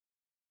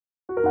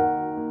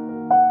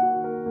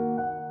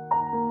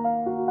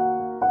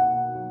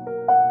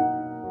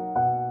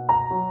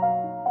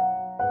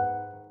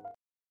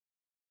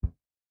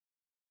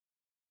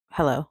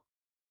Hello.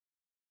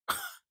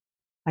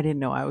 I didn't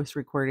know I was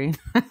recording.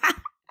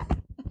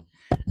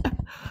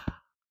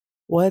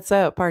 What's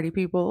up, party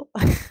people?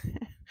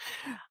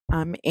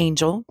 I'm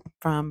Angel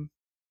from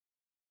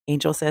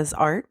Angel Says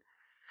Art.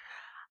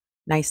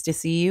 Nice to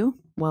see you.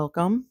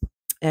 Welcome.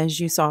 As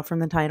you saw from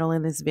the title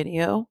in this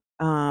video,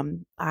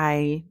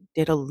 I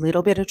did a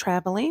little bit of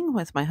traveling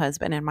with my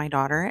husband and my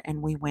daughter,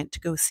 and we went to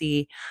go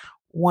see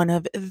one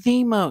of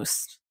the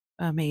most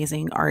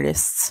amazing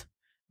artists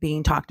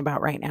being talked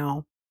about right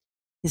now.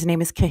 His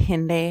name is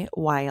Kehinde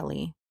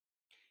Wiley.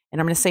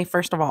 And I'm going to say,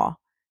 first of all,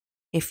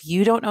 if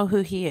you don't know who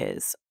he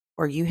is,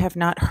 or you have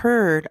not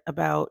heard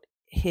about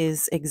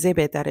his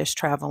exhibit that is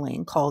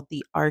traveling called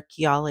The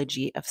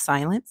Archaeology of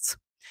Silence,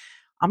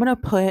 I'm going to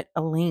put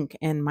a link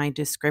in my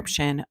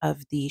description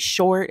of the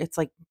short, it's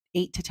like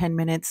 8 to 10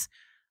 minutes,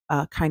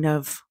 kind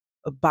of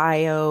a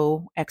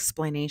bio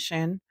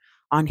explanation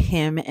on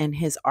him and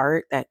his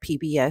art that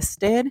PBS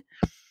did.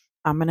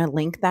 I'm going to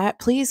link that.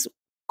 Please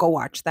go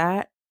watch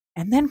that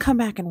and then come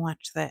back and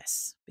watch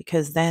this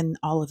because then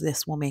all of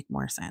this will make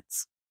more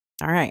sense.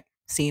 All right.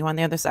 See you on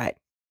the other side.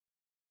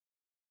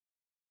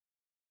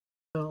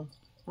 So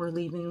we're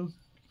leaving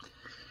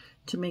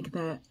to make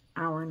that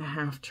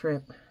hour-and-a-half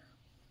trip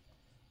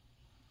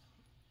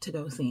to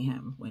go see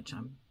him, which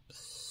I'm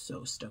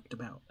so stoked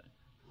about.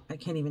 I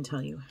can't even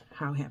tell you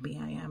how happy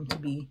I am to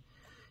be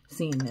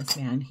seeing this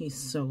man. He's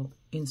so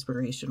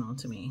inspirational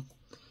to me.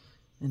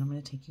 And I'm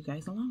going to take you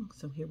guys along.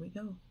 So here we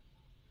go.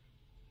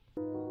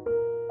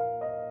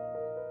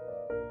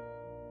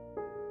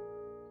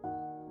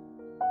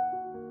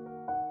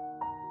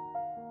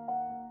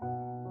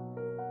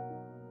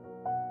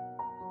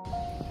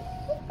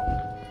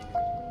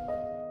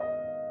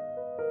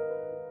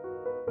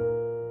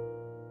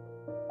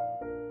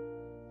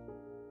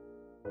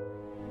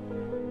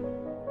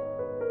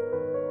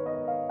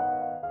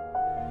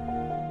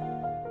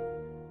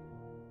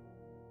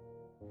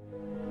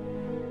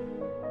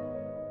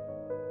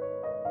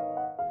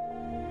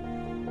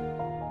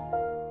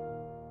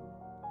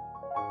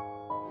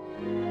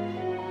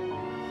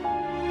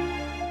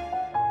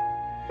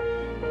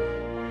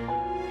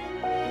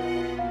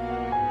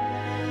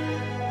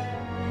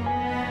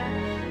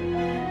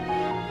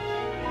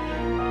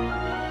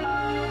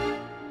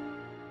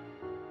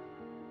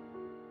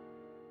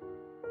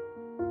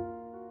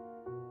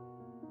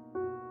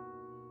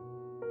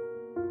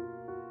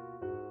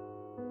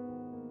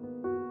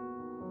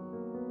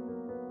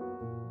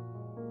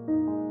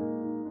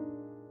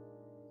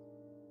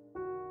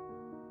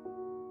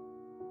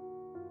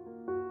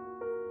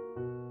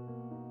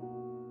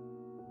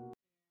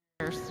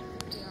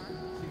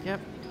 Yep.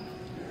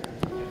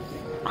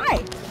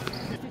 Hi.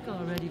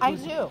 Already I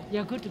good. do.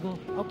 Yeah, good to go.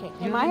 Okay.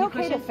 You Am have I any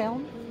okay to question?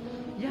 film?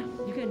 Yeah,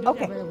 you can do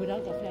Okay. that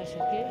without the flash,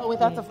 okay? Oh,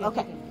 without Yeah, the. yeah,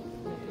 Okay.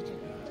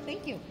 Yeah,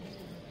 Thank you.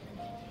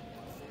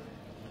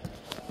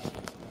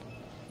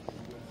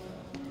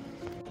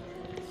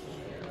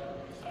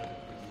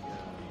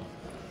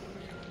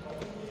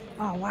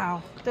 Oh,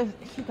 wow.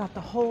 He got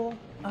the whole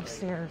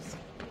upstairs.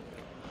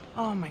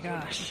 Oh, my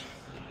gosh.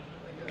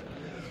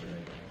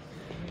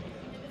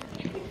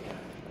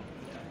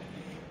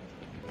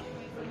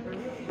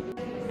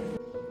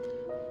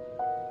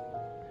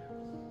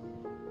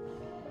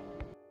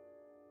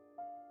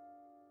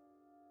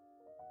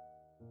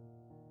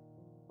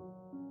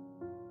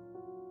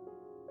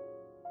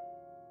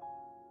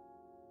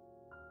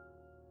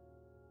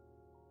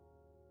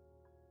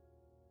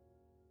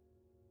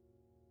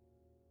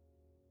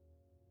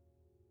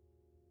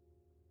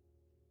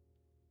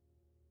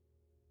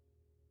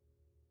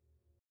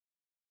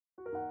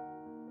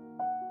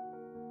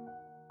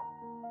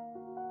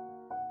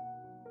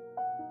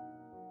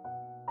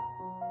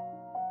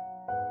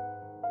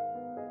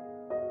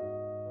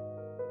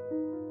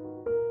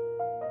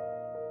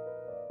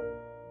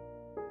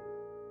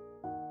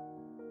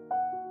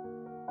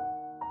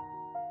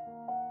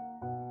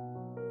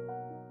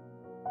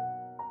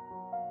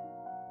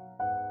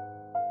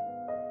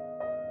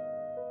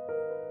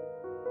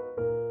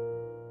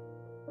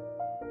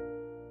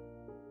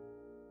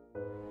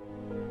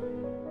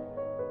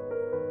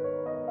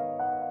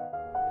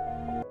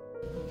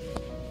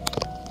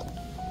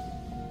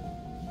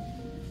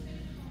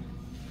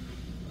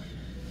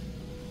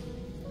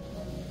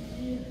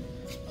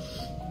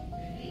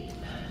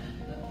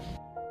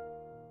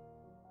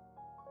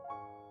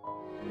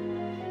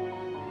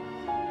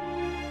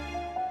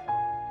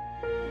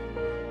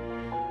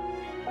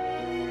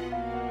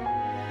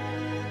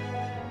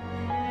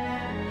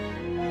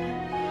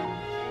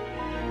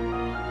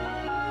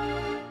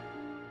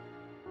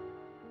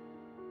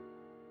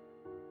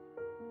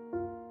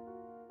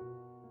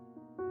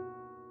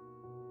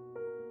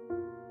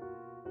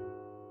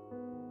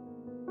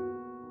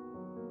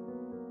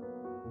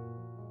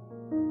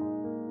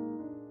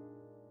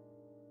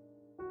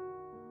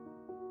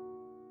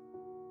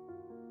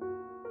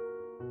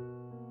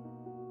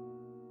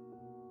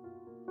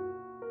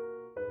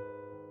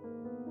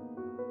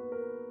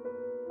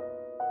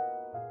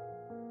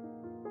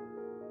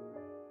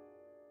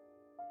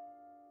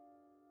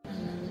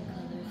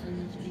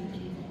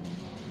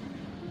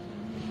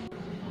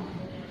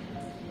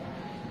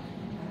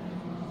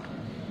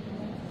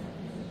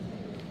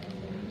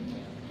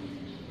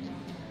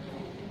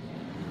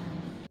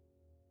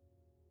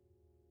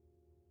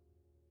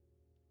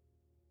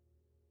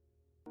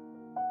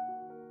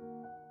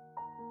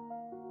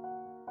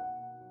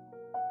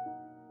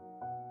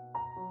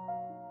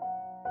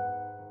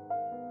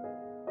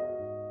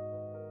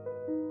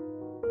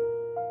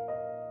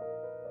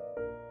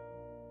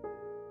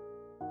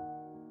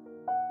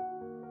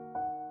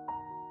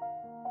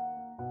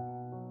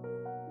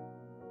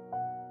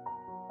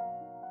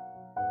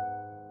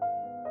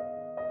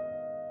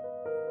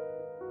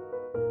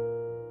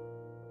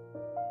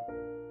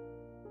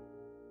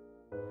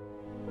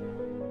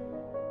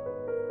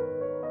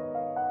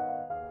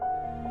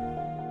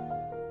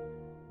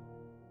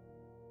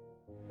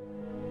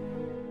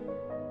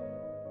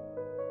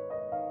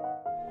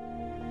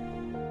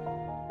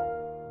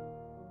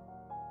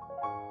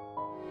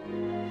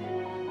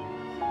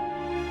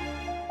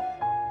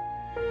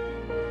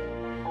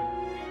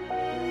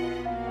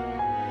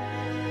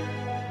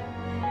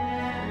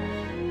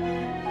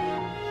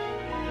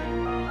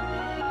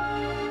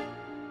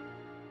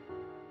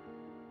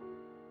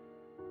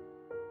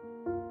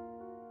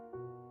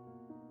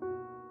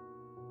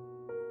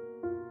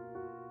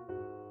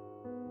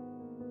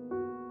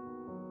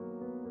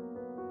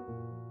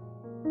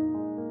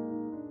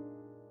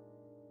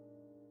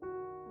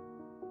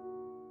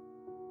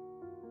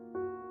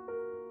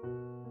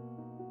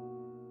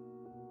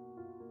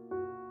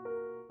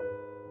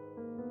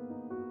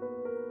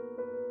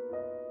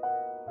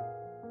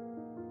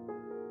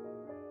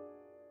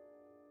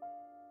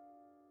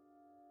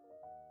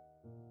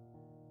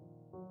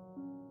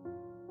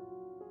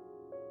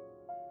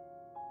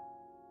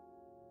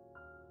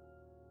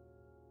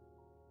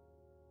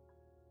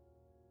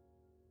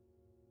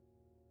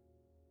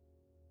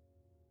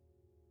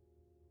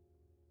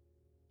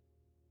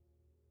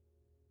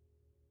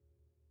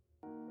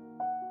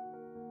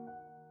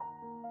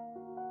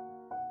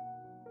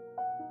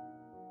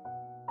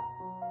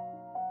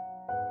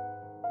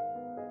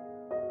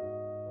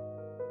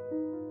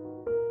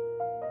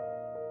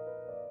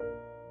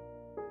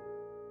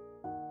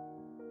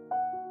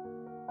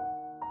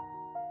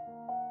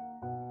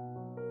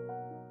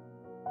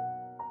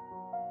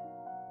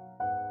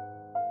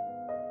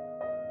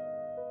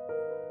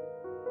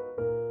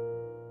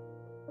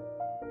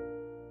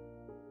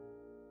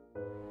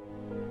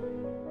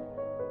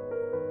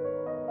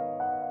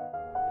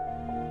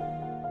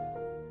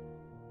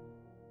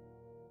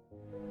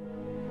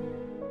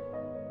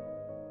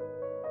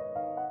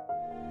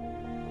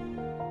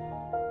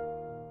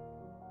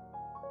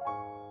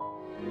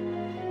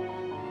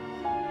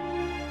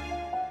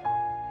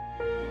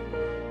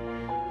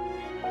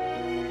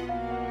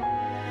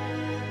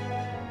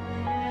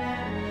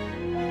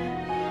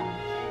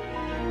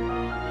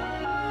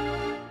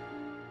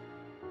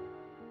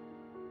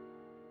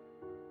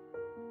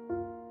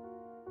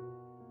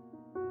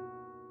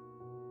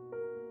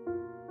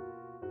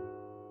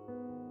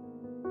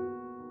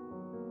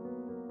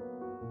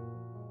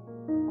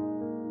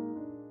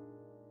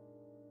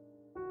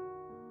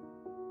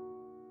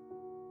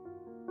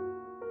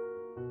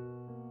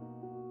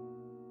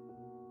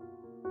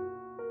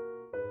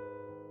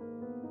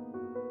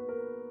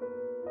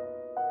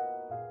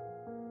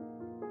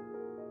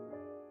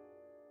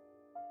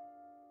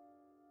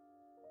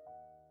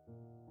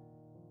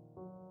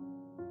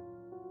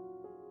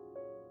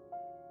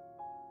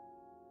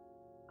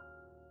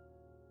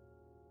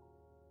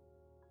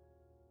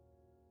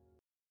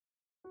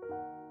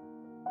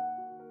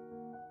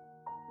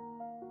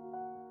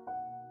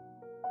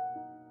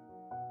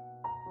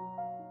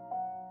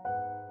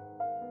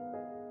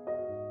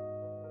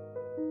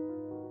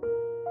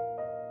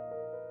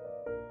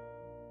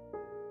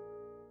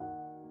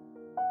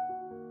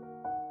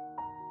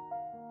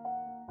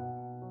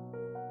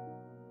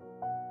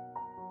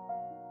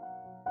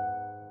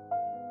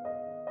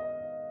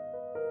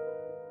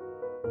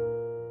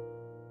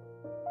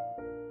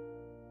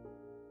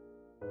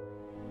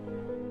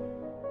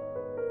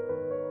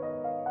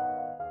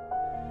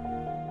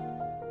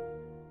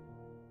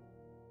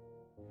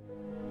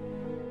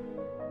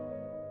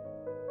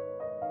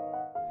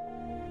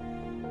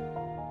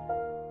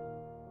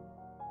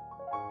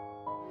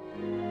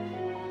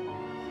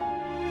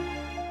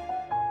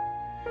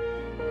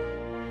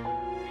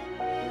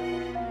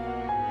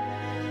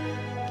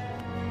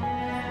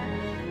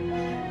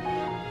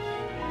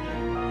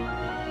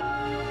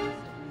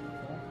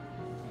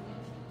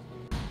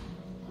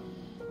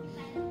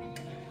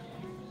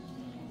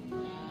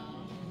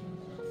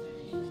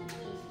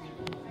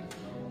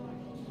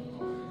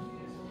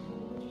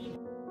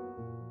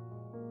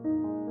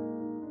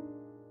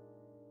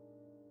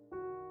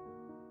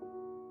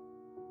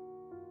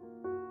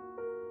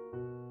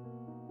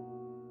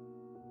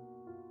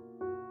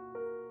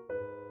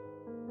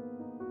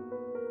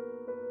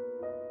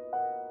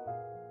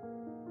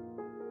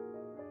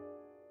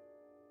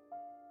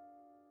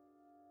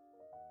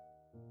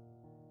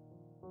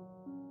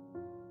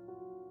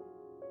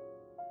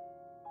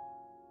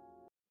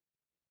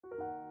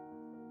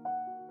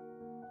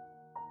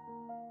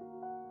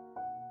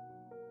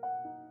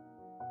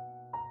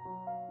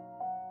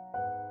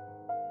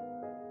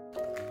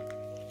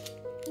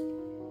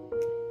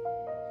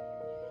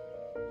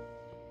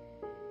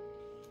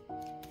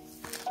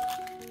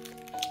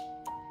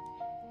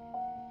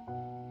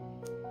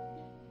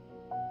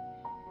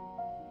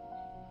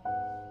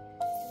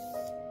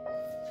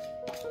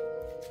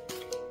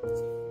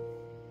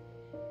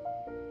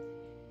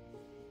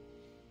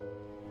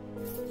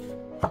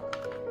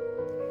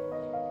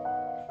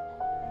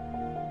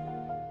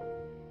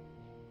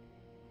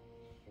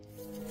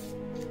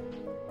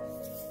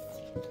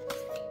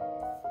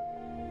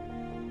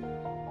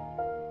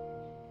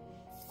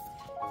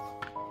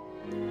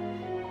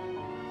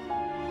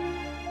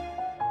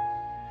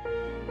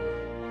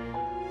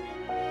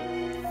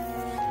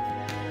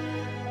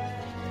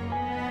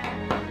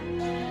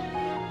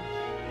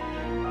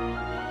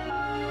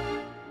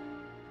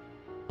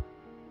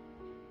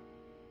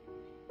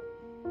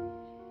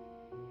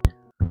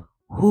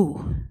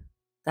 Whew,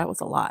 that was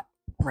a lot,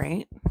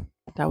 right?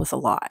 That was a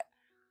lot.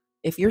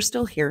 If you're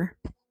still here,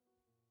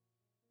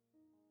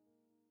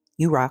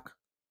 you rock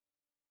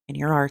and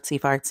you're artsy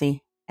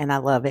fartsy, and I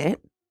love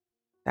it.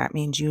 That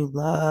means you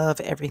love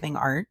everything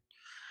art.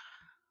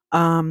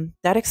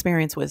 That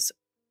experience was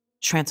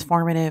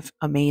transformative,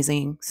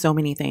 amazing, so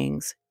many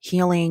things,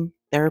 healing,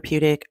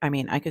 therapeutic. I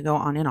mean, I could go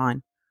on and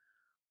on.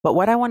 But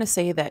what I want to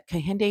say that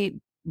Kehinde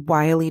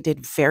Wiley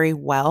did very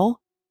well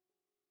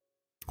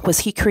was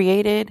he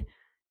created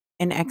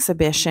an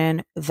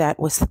exhibition that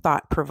was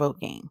thought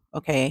provoking.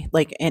 Okay.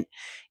 Like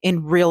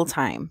in real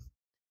time.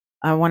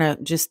 I want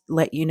to just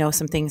let you know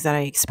some things that I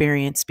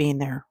experienced being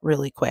there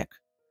really quick.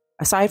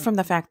 Aside from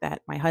the fact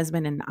that my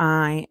husband and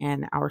I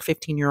and our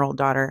 15-year-old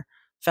daughter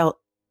felt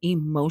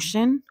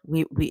emotion,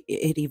 we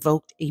it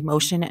evoked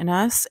emotion in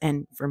us,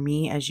 and for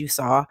me, as you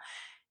saw,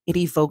 it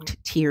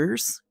evoked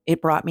tears.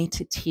 It brought me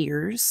to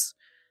tears.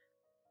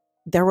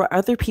 There were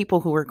other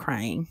people who were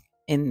crying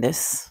in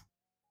this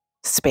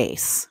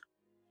space,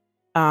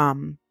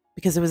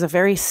 because it was a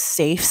very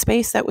safe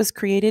space that was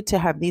created to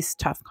have these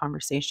tough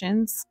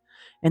conversations.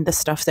 And the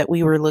stuff that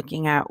we were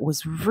looking at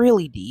was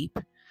really deep.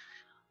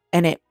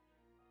 And it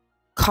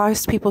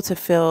caused people to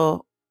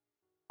feel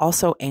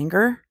also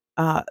anger.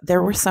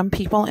 There were some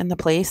people in the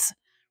place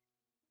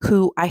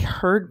who I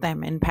heard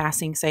them in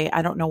passing say,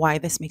 I don't know why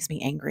this makes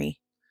me angry.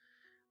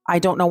 I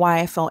don't know why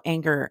I feel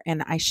anger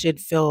and I should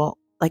feel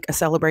like a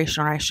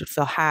celebration or I should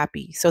feel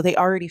happy. So they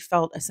already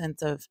felt a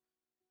sense of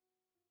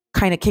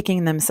kind of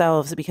kicking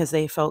themselves because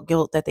they felt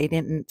guilt that they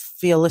didn't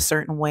feel a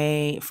certain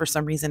way. For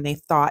some reason, they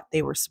thought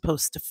they were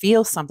supposed to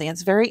feel something.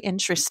 It's very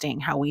interesting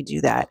how we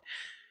do that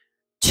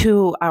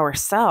to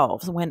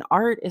ourselves when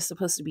art is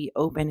supposed to be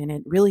open and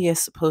it really is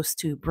supposed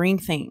to bring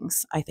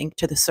things, I think,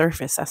 to the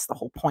surface. That's the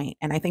whole point.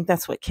 And I think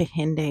that's what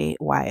Kehinde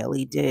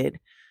Wiley did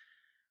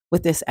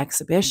with this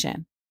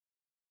exhibition.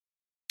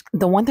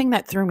 The one thing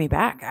that threw me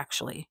back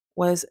actually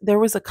was there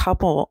was a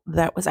couple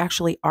that was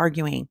actually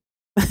arguing.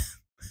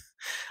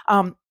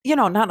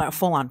 Not a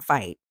full on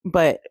fight,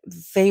 but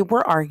they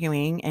were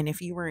arguing. And if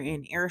you were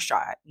in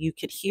earshot, you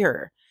could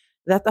hear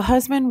that the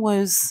husband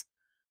was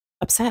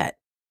upset.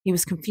 He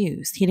was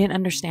confused. He didn't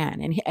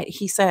understand. And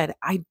he said,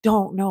 I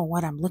don't know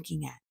what I'm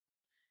looking at.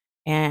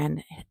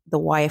 And the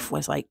wife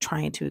was like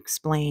trying to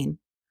explain.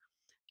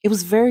 It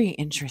was very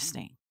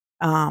interesting.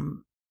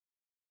 Um,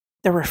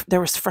 there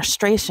was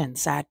frustration,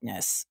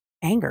 sadness,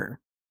 anger.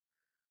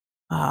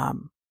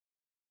 Um,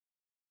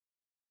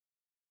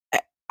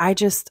 I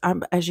just,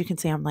 as you can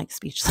see, I'm like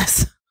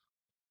speechless.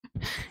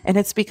 And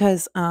it's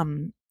because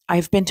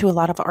I've been to a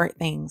lot of art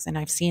things and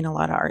I've seen a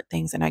lot of art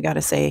things. And I got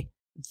to say,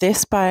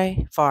 this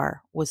by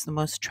far was the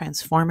most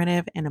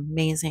transformative and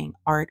amazing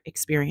art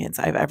experience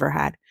I've ever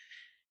had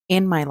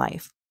in my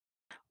life.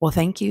 Well,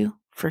 thank you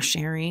for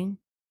sharing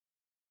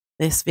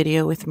this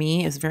video with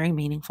me. It's very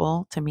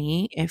meaningful to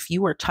me. If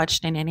you were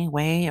touched in any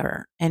way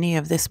or any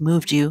of this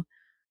moved you,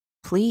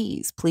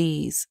 please,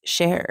 please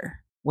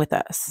share with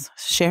us.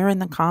 Share in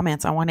the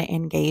comments. I want to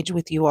engage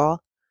with you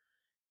all.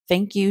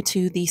 Thank you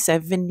to the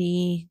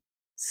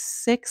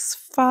 76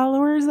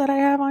 followers that I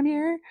have on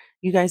here.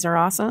 You guys are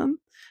awesome.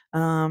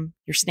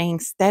 You're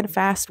staying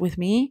steadfast with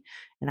me,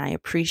 and I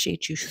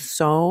appreciate you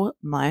so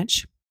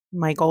much.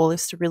 My goal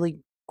is to really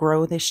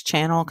grow this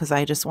channel because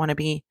I just want to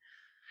be,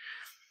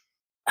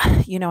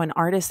 an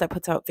artist that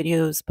puts out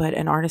videos, but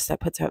an artist that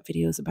puts out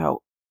videos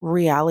about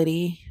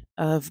reality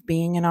of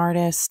being an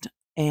artist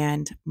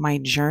and my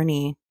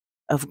journey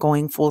of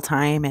going full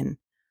time. And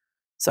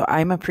so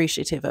I'm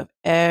appreciative of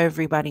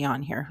everybody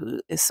on here who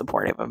is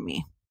supportive of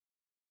me.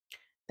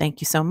 Thank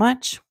you so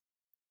much.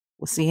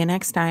 We'll see you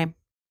next time.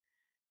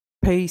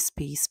 Peace,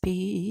 peace,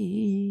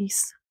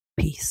 peace,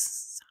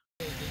 peace.